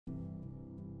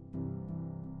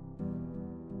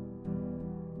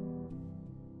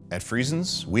At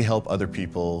Friesens, we help other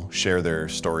people share their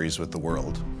stories with the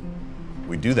world.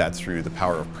 We do that through the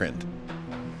power of print.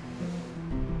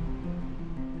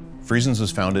 Friesens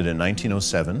was founded in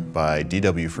 1907 by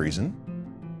D.W. Friesen.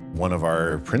 One of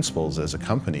our principles as a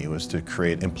company was to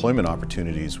create employment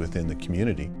opportunities within the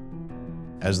community.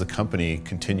 As the company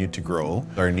continued to grow,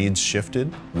 our needs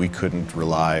shifted. We couldn't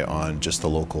rely on just the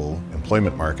local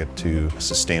employment market to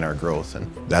sustain our growth, and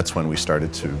that's when we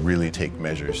started to really take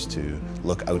measures to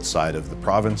look outside of the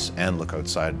province and look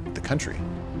outside the country.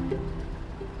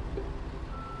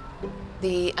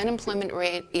 The unemployment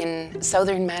rate in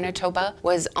southern Manitoba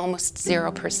was almost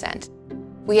 0%.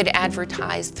 We had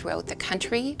advertised throughout the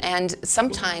country, and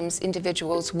sometimes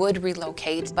individuals would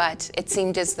relocate, but it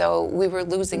seemed as though we were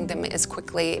losing them as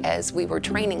quickly as we were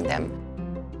training them.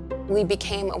 We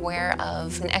became aware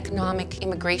of an economic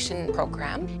immigration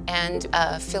program and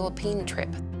a Philippine trip.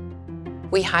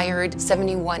 We hired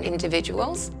 71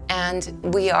 individuals, and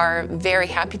we are very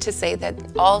happy to say that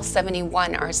all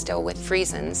 71 are still with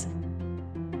Friesens.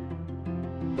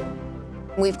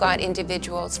 We've got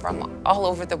individuals from all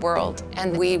over the world,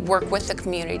 and we work with the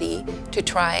community to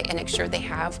try and ensure they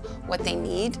have what they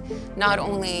need, not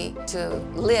only to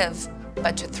live,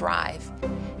 but to thrive.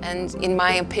 And in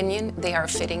my opinion, they are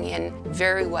fitting in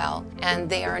very well, and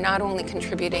they are not only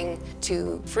contributing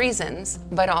to Friesens,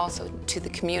 but also to the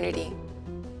community.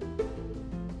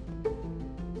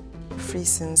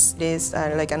 Friesens is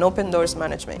like an open doors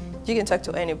management. You can talk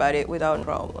to anybody without a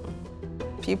problem.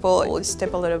 People will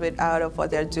step a little bit out of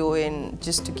what they're doing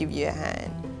just to give you a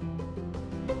hand.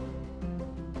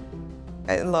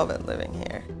 I love it living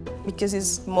here because it's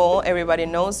small, everybody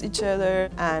knows each other,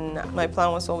 and my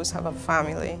plan was always have a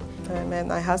family. I met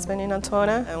my husband in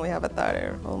Altona, and we have a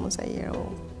daughter, almost a year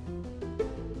old.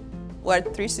 We're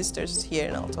 3 sisters here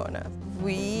in Altona.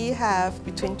 We have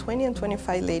between 20 and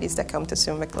 25 ladies that come to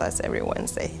Zumba class every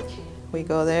Wednesday. We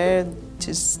go there,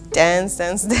 just dance,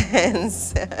 dance,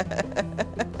 dance.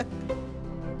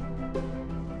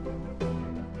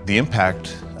 The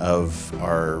impact of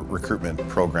our recruitment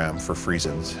program for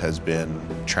Friesens has been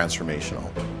transformational.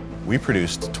 We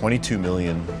produced 22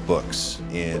 million books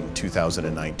in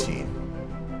 2019.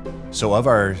 So of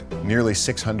our nearly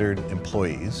 600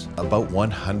 employees, about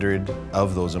 100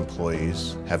 of those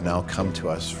employees have now come to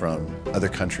us from other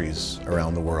countries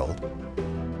around the world.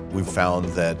 We've found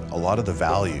that a lot of the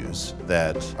values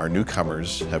that our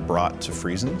newcomers have brought to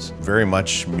Friesens very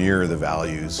much mirror the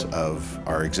values of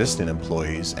our existing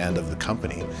employees and of the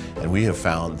company, and we have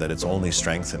found that it's only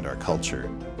strengthened our culture.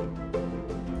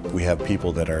 We have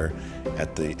people that are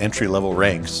at the entry-level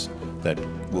ranks that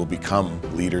will become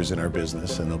leaders in our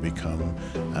business, and they'll become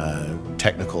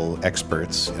technical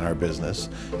experts in our business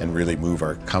and really move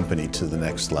our company to the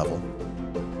next level.